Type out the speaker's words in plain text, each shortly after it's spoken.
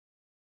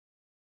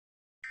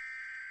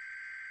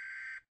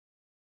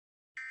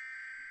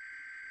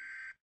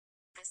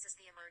This is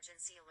the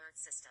emergency alert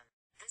system.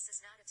 This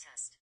is not a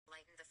test.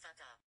 Lighten the fuck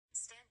up.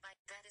 Stand by.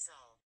 That is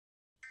all.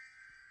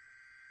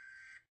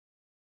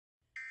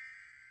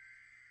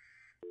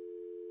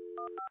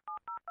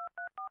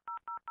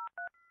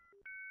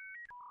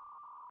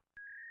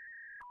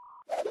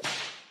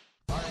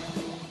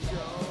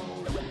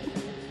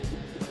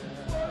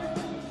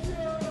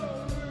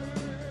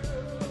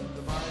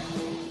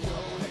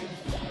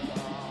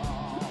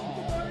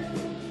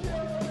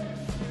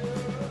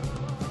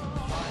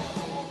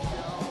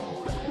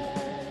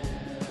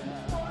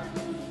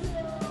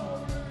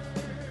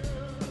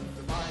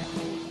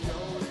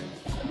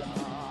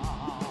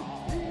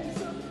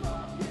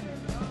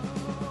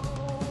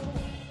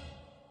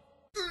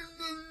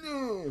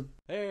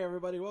 Hey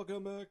everybody,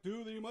 welcome back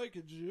to the Mike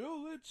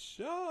Jolitz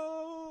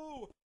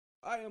Show!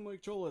 I am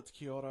Mike Jolitz,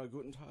 Kia ora,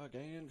 guten tag,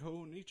 and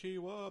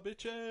konnichiwa,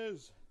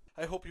 bitches!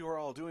 I hope you are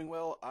all doing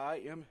well. I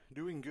am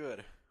doing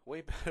good.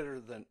 Way better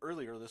than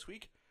earlier this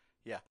week.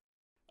 Yeah.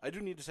 I do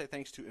need to say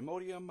thanks to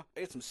Imodium. I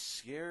had some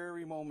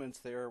scary moments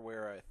there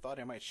where I thought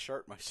I might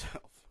shart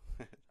myself.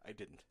 I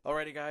didn't.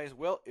 Alrighty guys,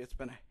 well, it's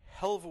been a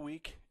hell of a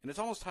week, and it's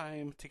almost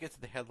time to get to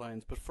the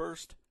headlines, but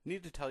first,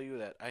 need to tell you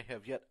that I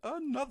have yet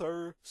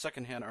another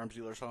secondhand arms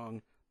dealer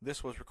song.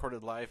 This was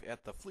recorded live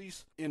at the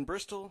Fleece in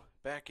Bristol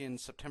back in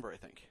September, I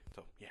think.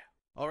 So, yeah.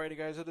 Alrighty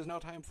guys, it is now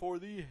time for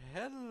the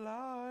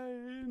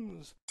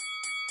headlines.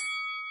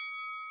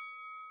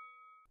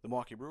 The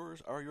Milwaukee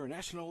Brewers are your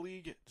National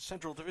League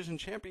Central Division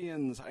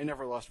champions. I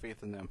never lost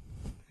faith in them.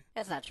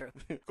 That's not true.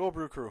 Go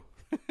Brew Crew.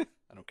 I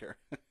don't care.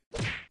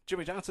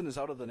 Jimmy Johnson is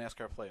out of the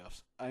NASCAR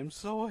playoffs. I'm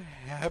so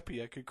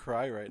happy I could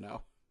cry right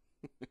now.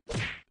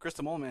 Chris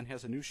the Mole Man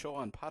has a new show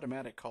on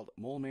Podomatic called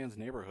Mole Man's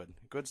Neighborhood.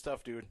 Good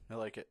stuff, dude. I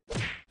like it.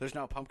 There's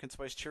now pumpkin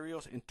spice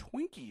Cheerios and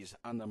Twinkies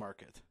on the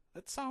market.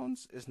 That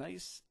sounds as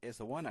nice as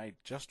the one I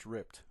just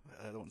ripped.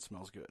 That one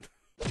smells good.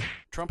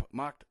 Trump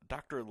mocked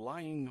Dr.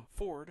 Lying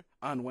Ford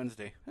on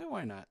Wednesday.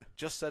 Why not?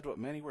 Just said what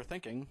many were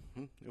thinking.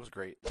 It was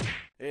great.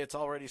 It's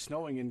already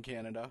snowing in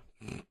Canada.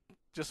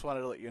 Just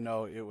wanted to let you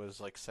know it was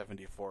like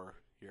 74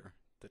 here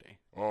today.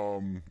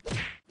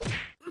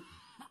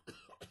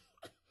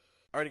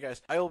 Alrighty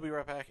guys, I will be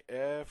right back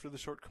after the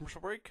short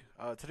commercial break.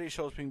 Today's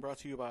show is being brought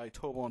to you by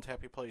Tobone's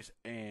Happy Place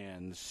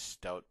and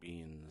Stout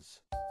Beans.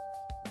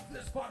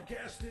 This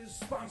podcast is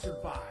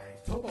sponsored by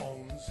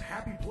Tobone's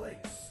Happy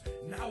Place.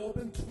 Now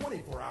open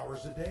 24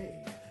 hours a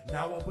day.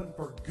 Now open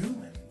for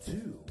Goomin'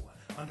 too.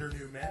 Under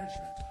new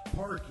management,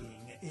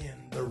 parking in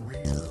the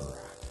rear.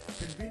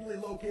 Conveniently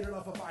located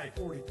off of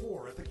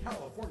I-44 at the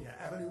California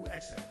Avenue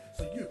exit,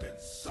 so you can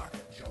suck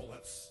it,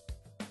 Jolitz.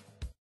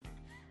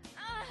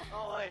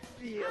 Oh, it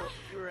feels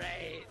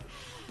great.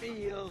 It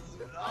feels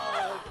good.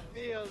 Oh, it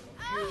feels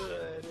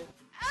great.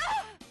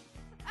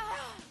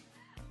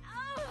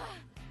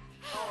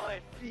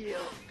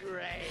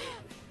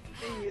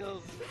 It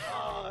feels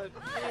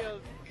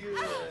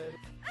good.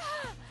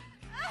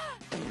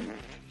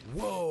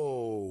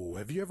 Whoa!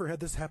 Have you ever had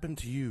this happen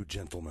to you,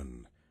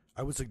 gentlemen?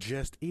 I would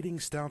suggest eating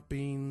stout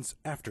beans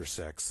after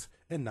sex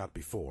and not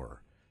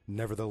before.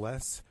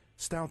 Nevertheless,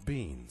 stout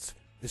beans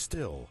is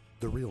still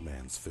the real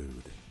man's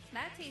food.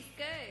 That tastes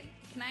good.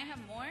 Can I have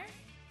more?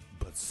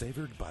 But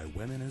savored by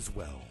women as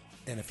well.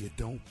 And if you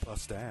don't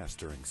bust ass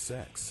during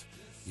sex,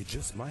 you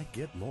just might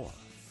get more.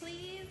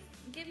 Please,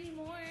 give me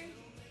more.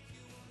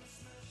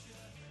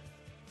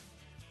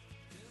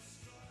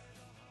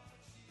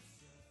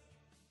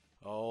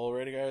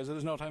 Alrighty guys, it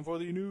is now time for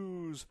the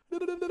news.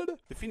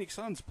 The Phoenix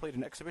Suns played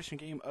an exhibition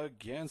game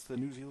against the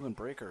New Zealand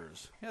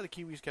Breakers. Yeah, the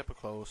Kiwis kept it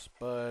close,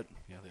 but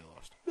yeah, they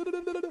lost.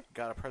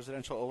 Got a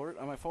presidential alert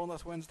on my phone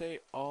last Wednesday.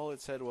 All it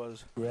said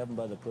was, Grab him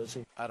by the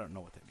pussy. I don't know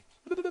what that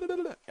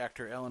means.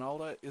 Actor Alan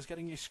Alda is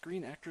getting a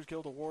Screen Actors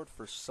Guild Award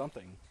for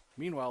something.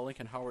 Meanwhile,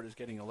 Lincoln Howard is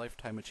getting a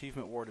Lifetime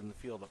Achievement Award in the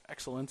field of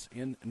excellence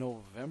in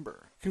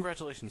November.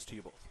 Congratulations to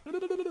you both.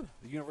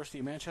 The University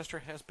of Manchester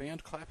has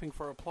banned clapping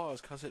for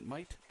applause because it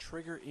might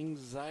trigger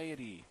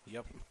anxiety.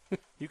 Yep.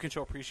 You can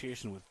show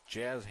appreciation with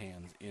jazz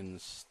hands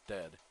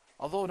instead.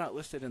 Although not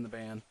listed in the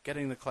ban,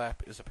 getting the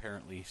clap is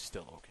apparently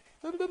still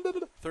okay.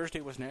 Thursday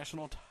was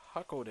National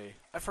Taco Day.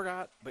 I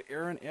forgot, but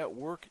Aaron at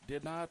work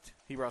did not.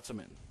 He brought some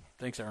in.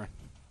 Thanks, Aaron.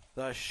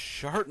 The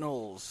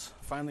Shartnels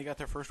finally got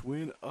their first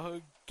win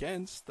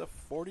against the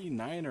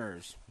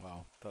 49ers.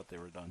 Wow, thought they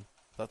were done.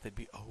 Thought they'd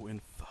be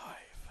 0-5.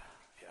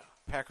 Yeah.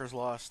 Packers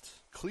lost.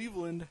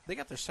 Cleveland, they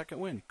got their second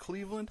win.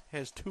 Cleveland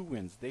has 2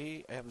 wins.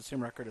 They have the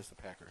same record as the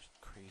Packers.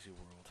 Crazy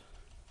world.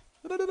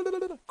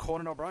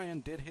 Conan O'Brien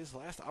did his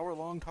last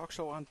hour-long talk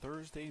show on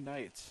Thursday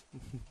nights.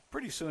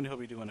 Pretty soon he'll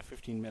be doing a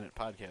 15-minute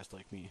podcast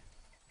like me.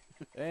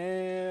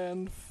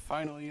 And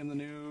finally in the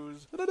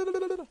news,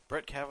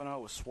 Brett Kavanaugh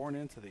was sworn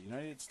into the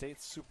United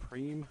States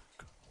Supreme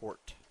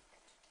Court.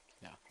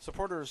 Yeah.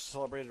 Supporters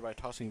celebrated by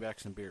tossing back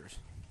some beers.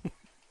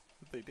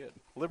 They did.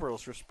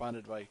 Liberals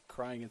responded by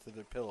crying into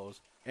their pillows,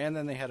 and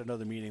then they had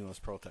another meaningless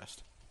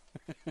protest.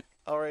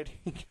 Alright,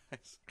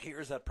 guys.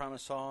 Here's that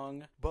promised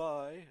song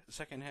by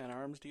Secondhand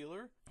Arms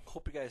Dealer.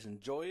 Hope you guys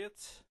enjoy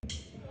it.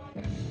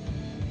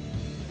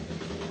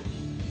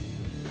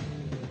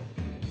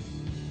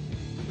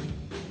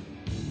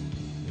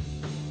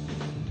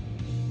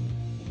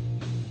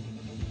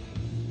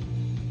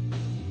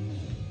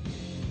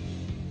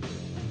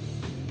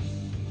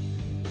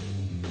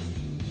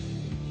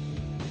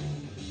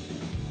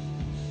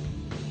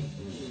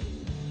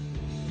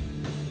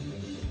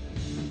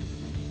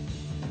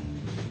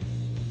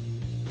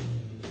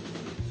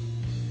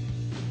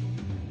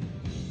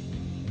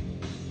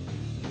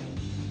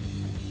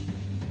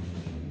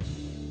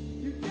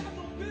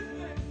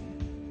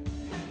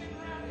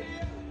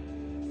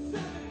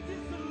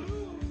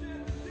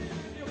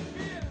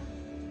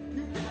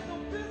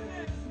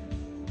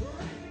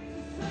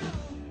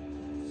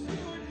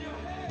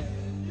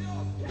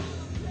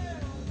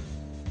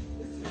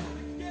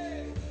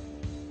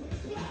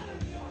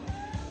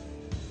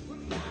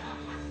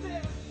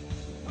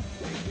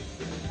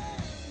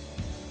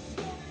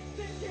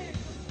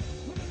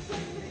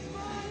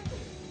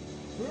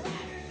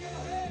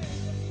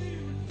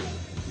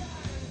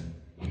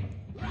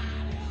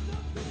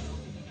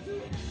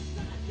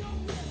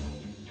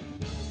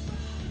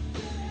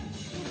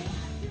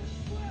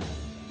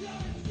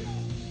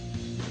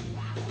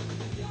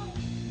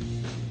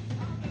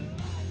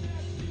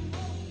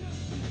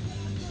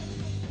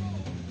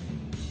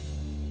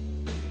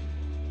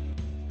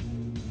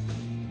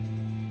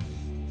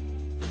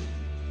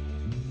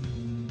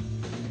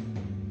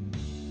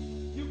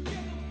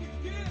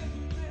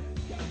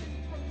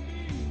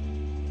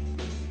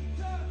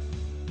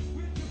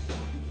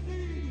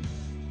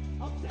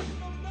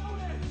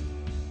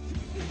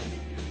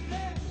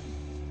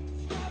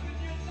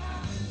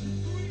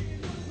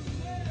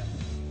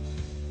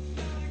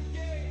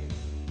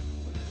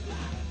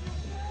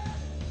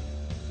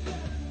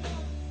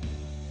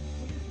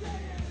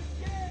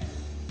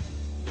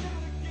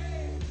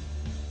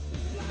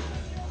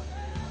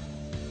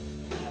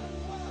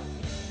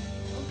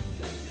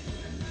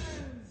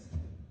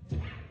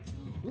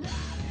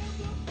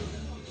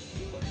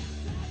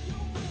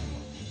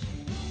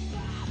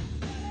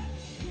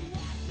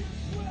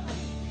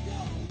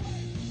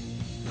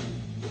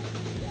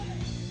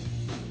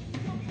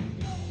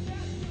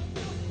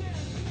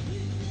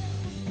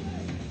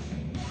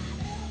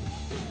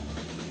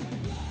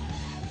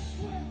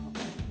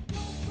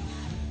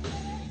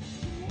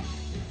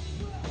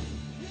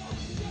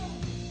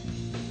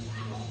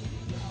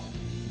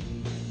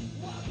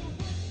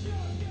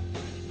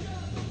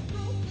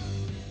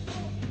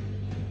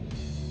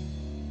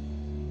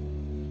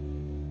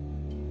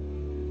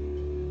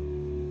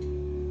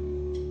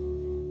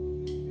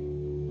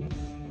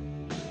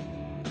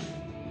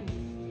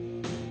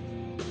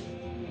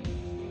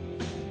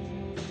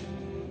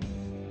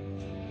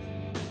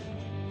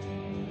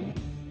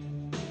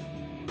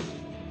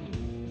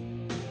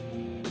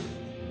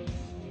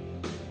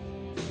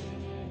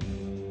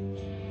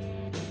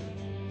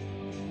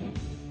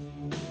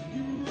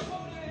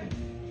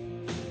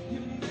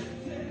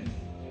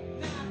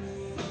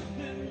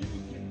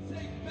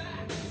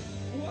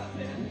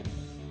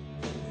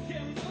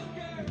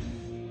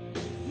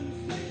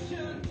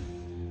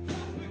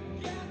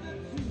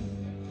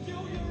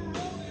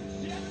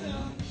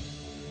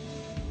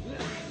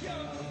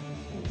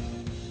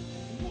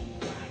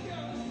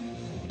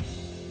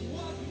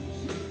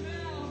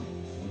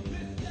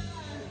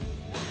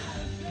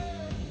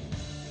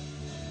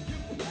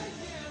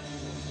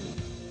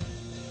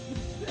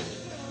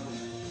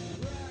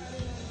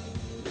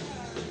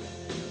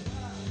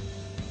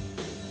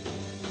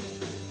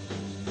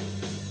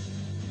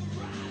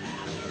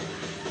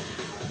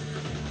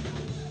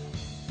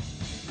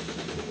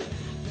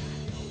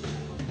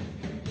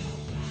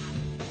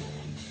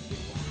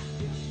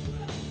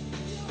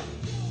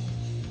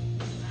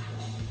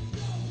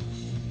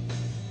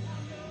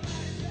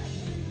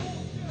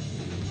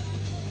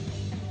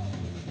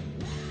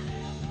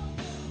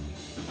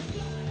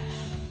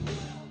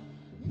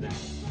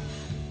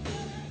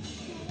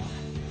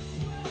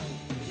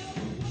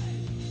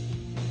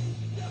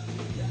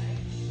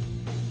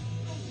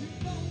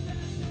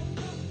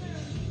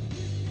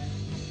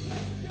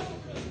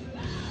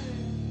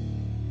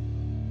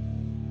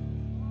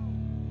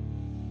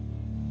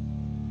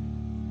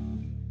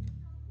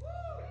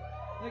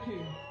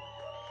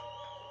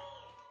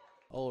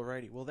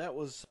 Alrighty, well that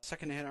was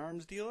Secondhand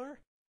Arms Dealer.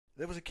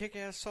 That was a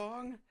kick-ass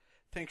song.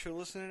 Thanks for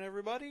listening,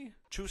 everybody.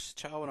 Tschüss,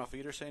 ciao, and auf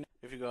Wiedersehen.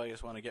 If you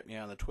guys want to get me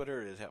on the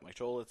Twitter, it is at Mike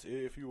Jolitz.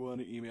 If you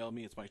want to email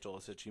me, it's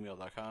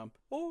mikejolitz@gmail.com.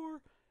 Or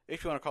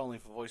if you want to call me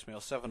for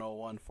voicemail,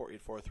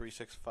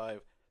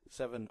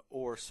 701-484-3657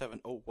 or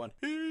 701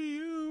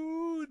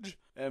 huge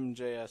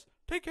MJS.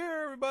 Take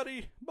care,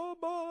 everybody.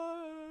 Bye-bye.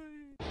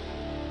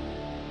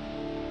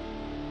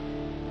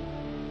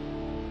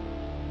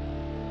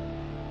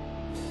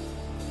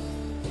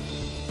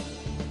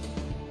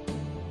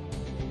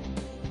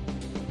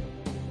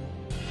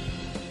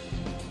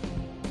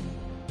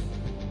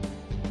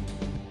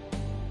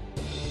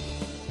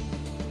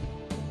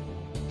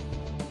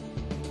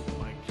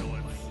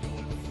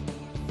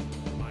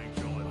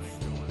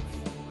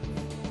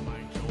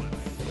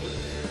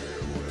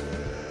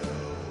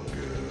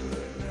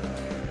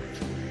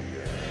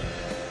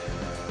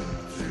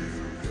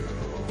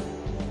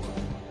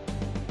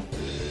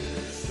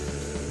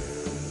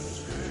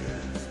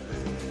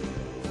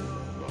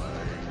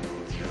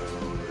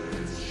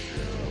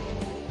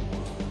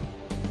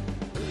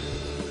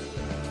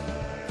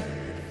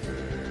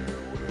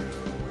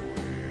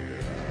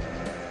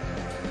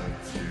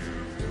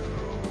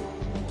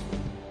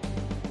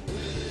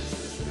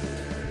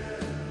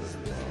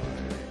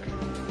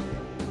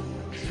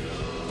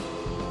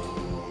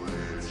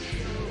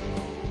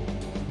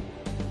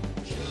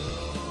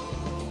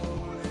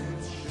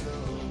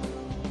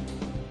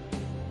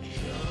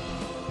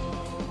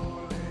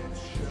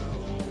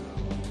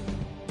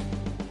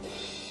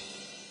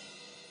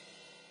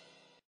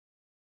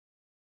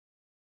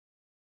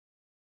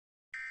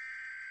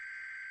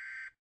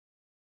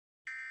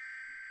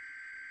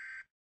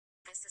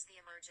 This is the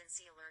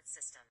emergency alert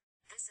system.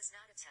 This is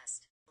not a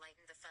test.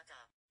 Lighten the fuck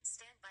up.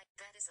 Stand by.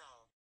 That is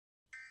all.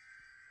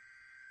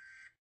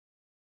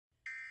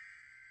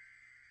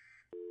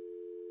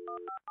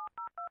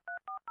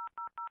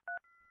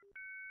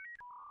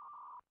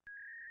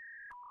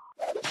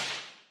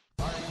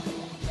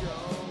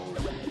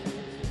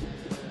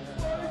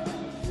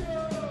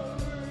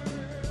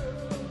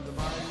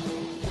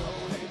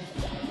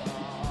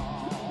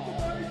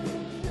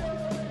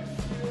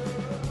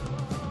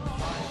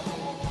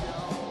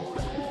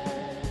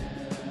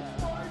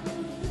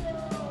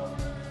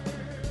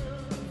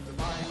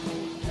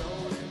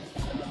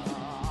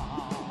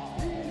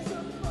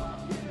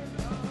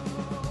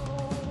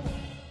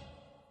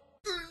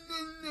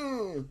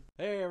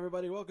 Hey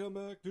everybody, welcome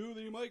back to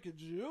the Mike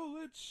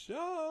Jolitz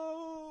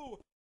Show!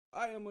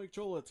 I am Mike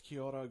Jolitz,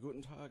 Kia ora,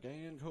 guten tag,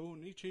 and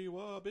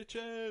konnichiwa,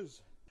 bitches!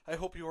 I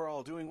hope you are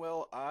all doing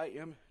well. I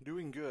am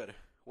doing good.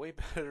 Way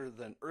better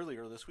than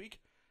earlier this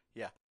week.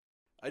 Yeah.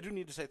 I do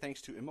need to say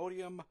thanks to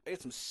Imodium. I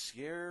had some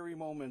scary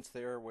moments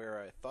there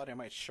where I thought I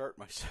might shart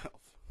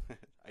myself.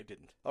 I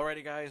didn't.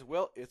 Alrighty guys,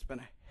 well, it's been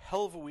a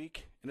hell of a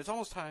week, and it's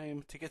almost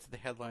time to get to the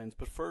headlines,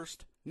 but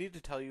first, need to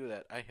tell you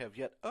that I have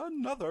yet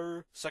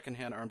another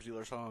Secondhand Arms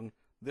Dealer song.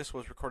 This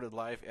was recorded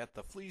live at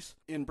the Fleece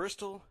in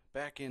Bristol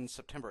back in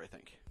September, I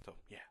think. So,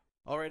 yeah.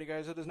 Alrighty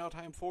guys, it is now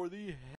time for the